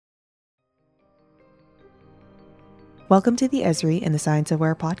Welcome to the Esri in the Science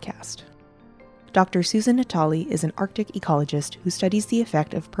Aware podcast. Dr. Susan Natali is an Arctic ecologist who studies the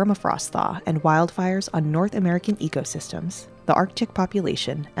effect of permafrost thaw and wildfires on North American ecosystems, the Arctic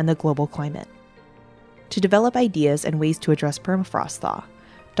population, and the global climate. To develop ideas and ways to address permafrost thaw,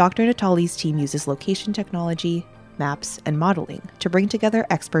 Dr. Natali's team uses location technology, maps, and modeling to bring together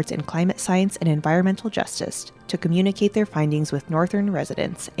experts in climate science and environmental justice to communicate their findings with Northern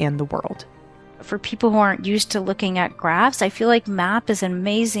residents and the world. For people who aren't used to looking at graphs, I feel like map is an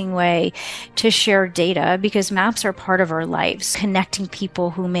amazing way to share data because maps are part of our lives, connecting people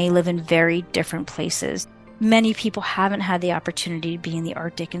who may live in very different places. Many people haven't had the opportunity to be in the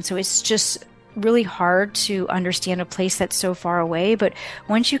Arctic, and so it's just really hard to understand a place that's so far away. But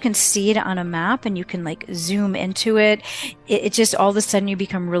once you can see it on a map and you can zoom into it, it just all of a sudden you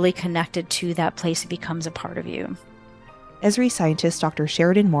become really connected to that place. It becomes a part of you. Esri scientist Dr.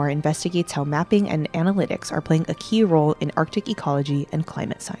 Sheridan Moore investigates how mapping and analytics are playing a key role in Arctic ecology and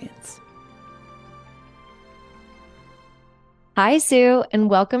climate science. Hi, Sue, and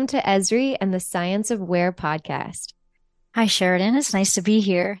welcome to Esri and the Science of Where podcast. Hi, Sheridan. It's nice to be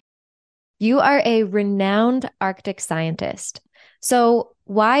here. You are a renowned Arctic scientist. So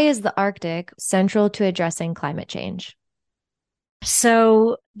why is the Arctic central to addressing climate change?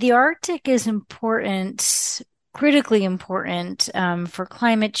 So the Arctic is important, critically important for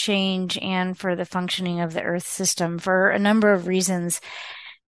climate change and for the functioning of the Earth system for a number of reasons.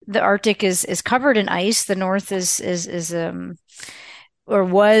 The Arctic is covered in ice. The North is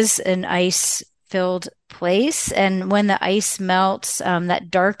was an ice-filled place, and when the ice melts, that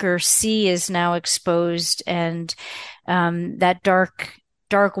darker sea is now exposed, and that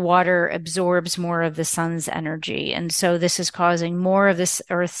dark water absorbs more of the sun's energy. And so this is causing more of this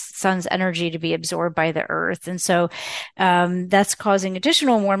sun's energy to be absorbed by the Earth. And so that's causing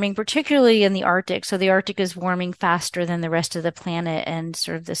additional warming, particularly in the Arctic. So the Arctic is warming faster than the rest of the planet, and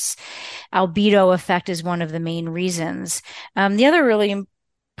sort of this albedo effect is one of the main reasons. The other really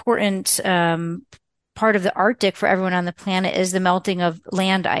important part of the Arctic for everyone on the planet is the melting of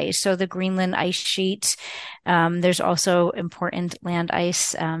land ice. So the Greenland ice sheet, there's also important land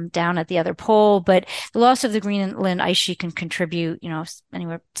ice down at the other pole, but the loss of the Greenland ice sheet can contribute,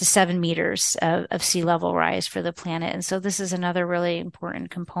 anywhere to 7 meters of sea level rise for the planet. And so this is another really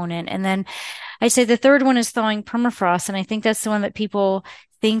important component. And then I'd say the third one is thawing permafrost. And I think that's the one that people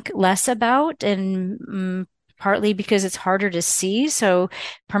think less about, and partly because it's harder to see. So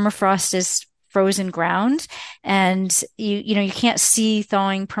permafrost is frozen ground, and you can't see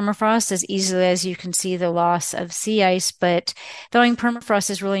thawing permafrost as easily as you can see the loss of sea ice. But thawing permafrost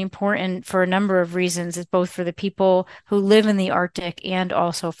is really important for a number of reasons. It's both for the people who live in the Arctic and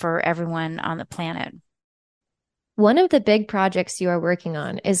also for everyone on the planet. One of the big projects you are working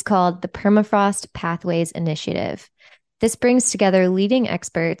on is called the Permafrost Pathways Initiative. This brings together leading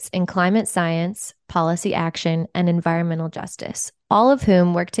experts in climate science, policy action, and environmental justice, all of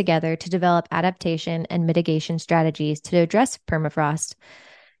whom work together to develop adaptation and mitigation strategies to address permafrost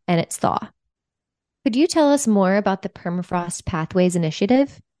and its thaw. Could you tell us more about the Permafrost Pathways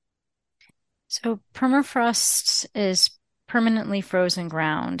Initiative? So permafrost is permanently frozen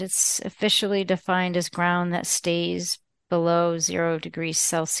ground. It's officially defined as ground that stays below 0 degrees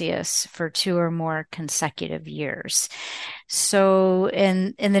Celsius for 2 or more consecutive years. So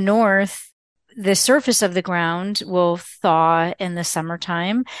in the North, the surface of the ground will thaw in the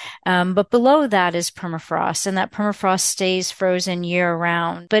summertime, but below that is permafrost, and that permafrost stays frozen year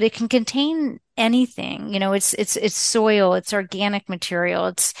round. But it can contain anything. It's soil, it's organic material,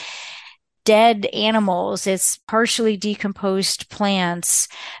 it's dead animals, it's partially decomposed plants.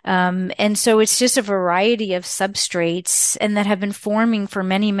 And so it's just a variety of substrates and that have been forming for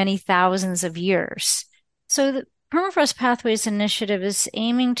many, many thousands of years. So the Permafrost Pathways Initiative is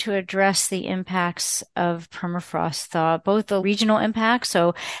aiming to address the impacts of permafrost thaw, both the regional impacts,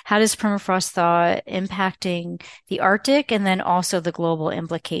 so how does permafrost thaw impacting the Arctic, and then also the global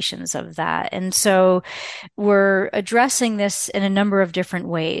implications of that. And so we're addressing this in a number of different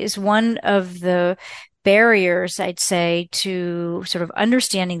ways. One of the barriers, I'd say, to sort of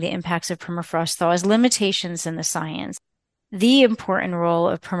understanding the impacts of permafrost thaw is limitations in the science. The important role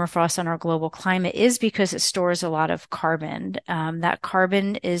of permafrost on our global climate is because it stores a lot of carbon. That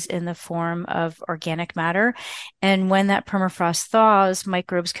carbon is in the form of organic matter. And when that permafrost thaws,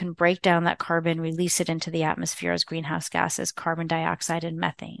 microbes can break down that carbon, release it into the atmosphere as greenhouse gases, carbon dioxide and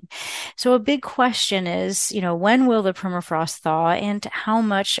methane. So a big question is, when will the permafrost thaw, and how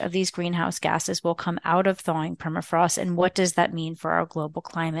much of these greenhouse gases will come out of thawing permafrost, and what does that mean for our global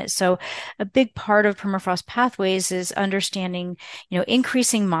climate? So a big part of permafrost pathways is understanding,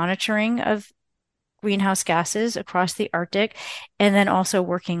 increasing monitoring of greenhouse gases across the Arctic, and then also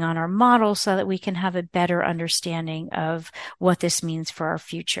working on our models so that we can have a better understanding of what this means for our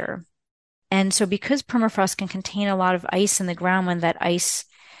future. And so because permafrost can contain a lot of ice in the ground, when that ice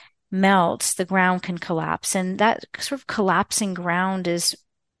melts, the ground can collapse. And that sort of collapsing ground is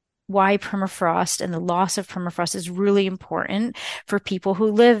why permafrost and the loss of permafrost is really important for people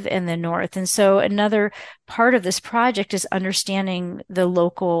who live in the north. And so another part of this project is understanding the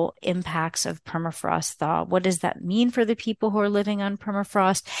local impacts of permafrost thaw. What does that mean for the people who are living on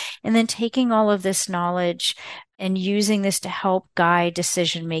permafrost? And then taking all of this knowledge and using this to help guide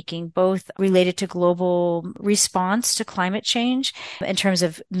decision making, both related to global response to climate change in terms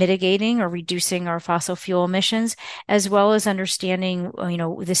of mitigating or reducing our fossil fuel emissions, as well as understanding,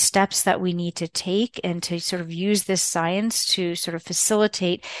 the steps that we need to take and to sort of use this science to sort of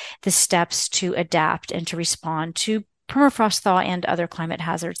facilitate the steps to adapt and to respond to permafrost thaw and other climate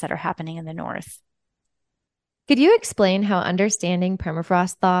hazards that are happening in the north. Could you explain how understanding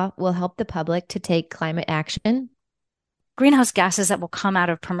permafrost thaw will help the public to take climate action? Greenhouse gases that will come out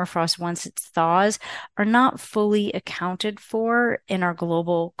of permafrost once it thaws are not fully accounted for in our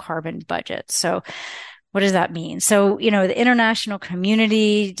global carbon budget. So what does that mean? So, the international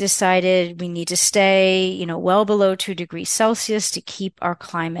community decided we need to stay, well below 2 degrees Celsius to keep our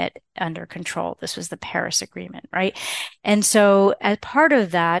climate under control. This was the Paris Agreement, right? And so as part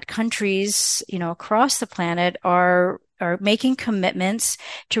of that, countries, across the planet are making commitments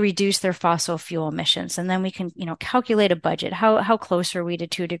to reduce their fossil fuel emissions. And then we can, calculate a budget. How close are we to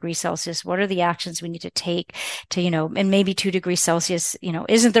 2 degrees Celsius? What are the actions we need to take to, and maybe 2 degrees Celsius,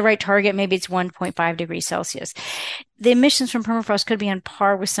 isn't the right target. Maybe it's 1.5 degrees Celsius. The emissions from permafrost could be on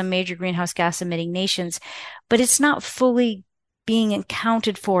par with some major greenhouse gas emitting nations, but it's not fully being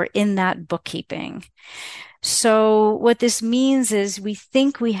accounted for in that bookkeeping. So what this means is we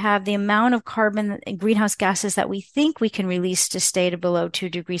think we have the amount of carbon and greenhouse gases that we think we can release to stay to below 2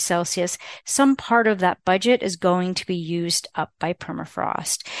 degrees Celsius. Some part of that budget is going to be used up by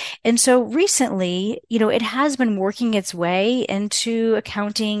permafrost. And so recently, it has been working its way into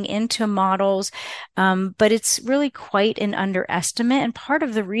accounting, into models, but it's really quite an underestimate. And part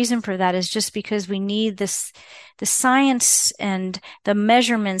of the reason for that is just because we need the science and the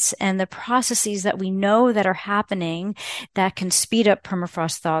measurements and the processes that we know that are happening that can speed up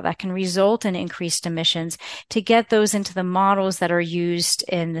permafrost thaw, that can result in increased emissions, to get those into the models that are used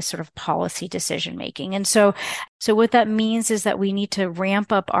in the sort of policy decision making. And so what that means is that we need to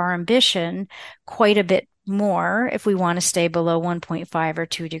ramp up our ambition quite a bit more if we want to stay below 1.5 or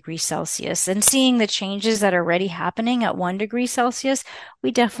 2 degrees Celsius. And seeing the changes that are already happening at 1 degree Celsius, we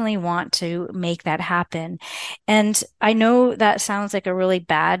definitely want to make that happen. And I know that sounds like a really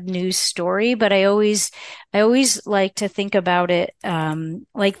bad news story, but I always like to think about it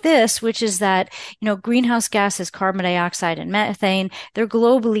like this, which is that, greenhouse gases, carbon dioxide and methane, they're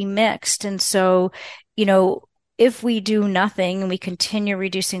globally mixed. And so, if we do nothing and we continue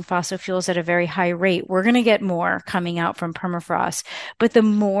reducing fossil fuels at a very high rate, we're going to get more coming out from permafrost. But the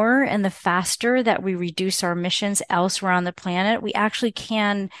more and the faster that we reduce our emissions elsewhere on the planet, we actually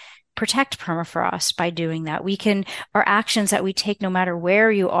can protect permafrost by doing that. Our actions that we take, no matter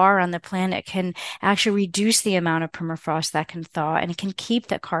where you are on the planet, can actually reduce the amount of permafrost that can thaw, and it can keep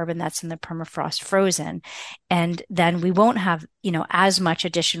the carbon that's in the permafrost frozen. And then we won't have, as much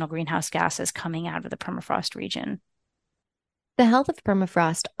additional greenhouse gases coming out of the permafrost region. The health of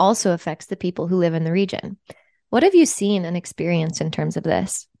permafrost also affects the people who live in the region. What have you seen and experienced in terms of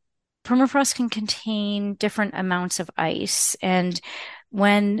this? Permafrost can contain different amounts of ice, and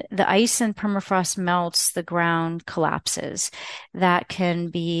when the ice in permafrost melts, the ground collapses. That can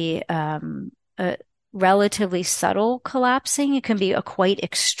be a relatively subtle collapsing. It can be a quite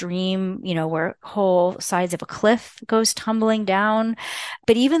extreme, where whole sides of a cliff goes tumbling down.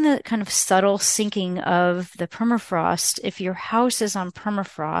 But even the kind of subtle sinking of the permafrost, if your house is on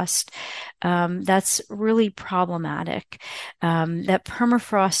permafrost, that's really problematic. That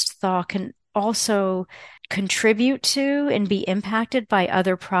permafrost thaw can also contribute to and be impacted by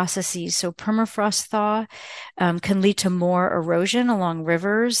other processes. So permafrost thaw can lead to more erosion along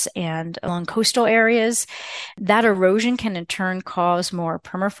rivers and along coastal areas. That erosion can in turn cause more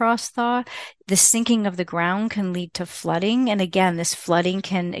permafrost thaw. The sinking of the ground can lead to flooding. And again, this flooding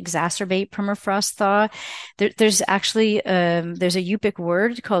can exacerbate permafrost thaw. There's actually, there's a Yupik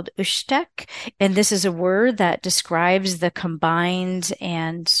word called ushtek, and this is a word that describes the combined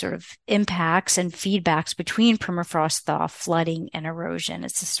and sort of impacts and feedbacks between permafrost thaw, flooding, and erosion.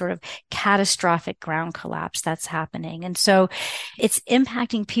 It's a sort of catastrophic ground collapse that's happening. And so it's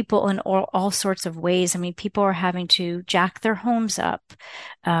impacting people in all sorts of ways. I mean, people are having to jack their homes up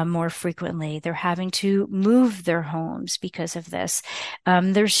more frequently. They're having to move their homes because of this.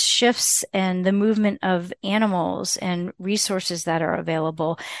 There's shifts in the movement of animals and resources that are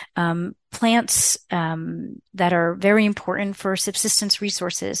available. Plants that are very important for subsistence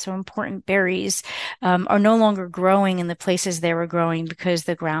resources, so important berries, are no longer growing in the places they were growing because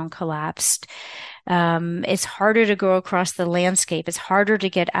the ground collapsed. It's harder to go across the landscape. It's harder to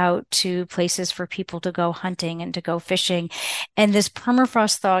get out to places for people to go hunting and to go fishing. And this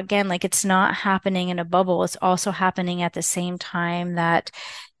permafrost thaw, again, like it's not happening in a bubble. It's also happening at the same time that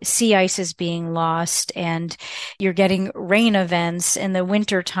sea ice is being lost and you're getting rain events in the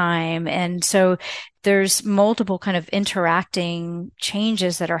winter time. And so there's multiple kind of interacting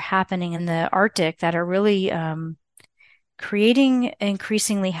changes that are happening in the Arctic that are really creating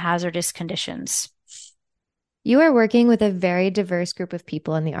increasingly hazardous conditions. You are working with a very diverse group of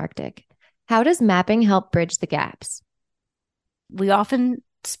people in the Arctic. How does mapping help bridge the gaps? We often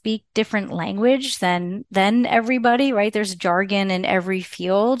speak different language than everybody, right? There's jargon in every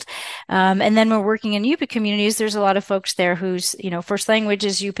field. And then we're working in Yupik communities. There's a lot of folks there whose, first language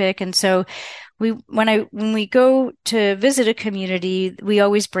is Yupik. And so when we go to visit a community, we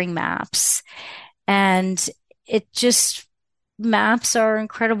always bring maps. And maps are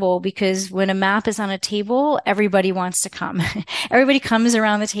incredible because when a map is on a table, everybody wants to come. Everybody comes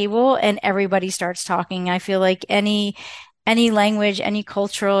around the table and everybody starts talking. I feel like any language, any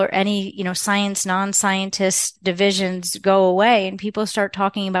cultural or any, science, non-scientist divisions go away and people start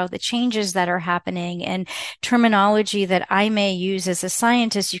talking about the changes that are happening and terminology that I may use as a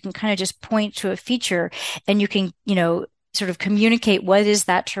scientist. You can kind of just point to a feature and you can, sort of communicate what is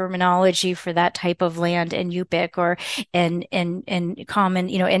that terminology for that type of land in Yupik or in common,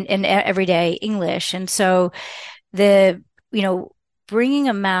 in everyday English. And so bringing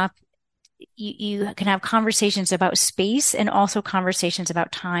a map, you can have conversations about space and also conversations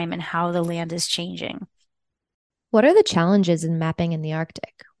about time and how the land is changing. What are the challenges in mapping in the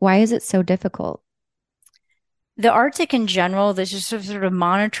Arctic? Why is it so difficult? The Arctic in general, there's just sort of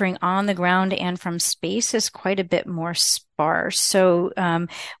monitoring on the ground and from space is quite a bit more sparse. So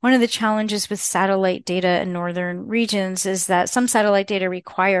one of the challenges with satellite data in northern regions is that some satellite data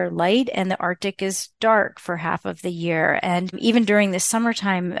require light and the Arctic is dark for half of the year. And even during the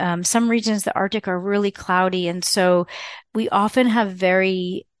summertime, some regions of the Arctic are really cloudy. And so we often have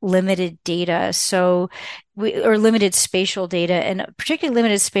very limited data. Or limited spatial data, and particularly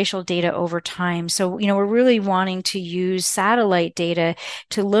limited spatial data over time. So, we're really wanting to use satellite data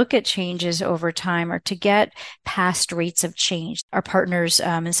to look at changes over time or to get past rates of change. Our partners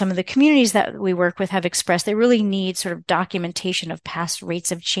and some of the communities that we work with have expressed they really need sort of documentation of past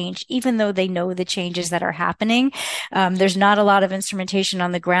rates of change, even though they know the changes that are happening. There's not a lot of instrumentation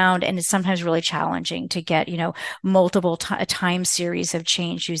on the ground, and it's sometimes really challenging to get, multiple time series of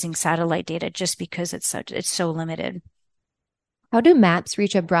change using satellite data just because it's so limited. How do maps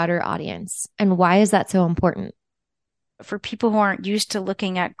reach a broader audience, and why is that so important? For people who aren't used to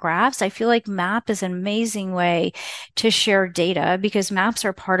looking at graphs, I feel like map is an amazing way to share data because maps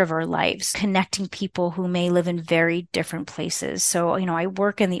are part of our lives, connecting people who may live in very different places. So, I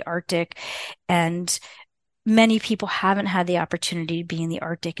work in the Arctic and many people haven't had the opportunity to be in the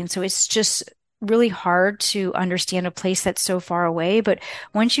Arctic. And so it's just really hard to understand a place that's so far away. But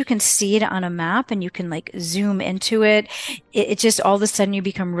once you can see it on a map and you can zoom into it, it just all of a sudden you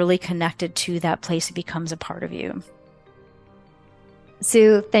become really connected to that place. It becomes a part of you.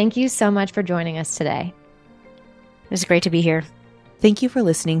 Sue, thank you so much for joining us today. It was great to be here. Thank you for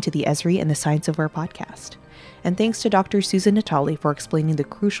listening to the Esri and the Science of Where podcast. And thanks to Dr. Susan Natali for explaining the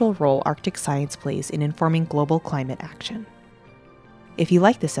crucial role Arctic science plays in informing global climate action. If you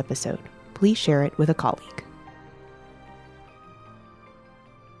like this episode, please share it with a colleague.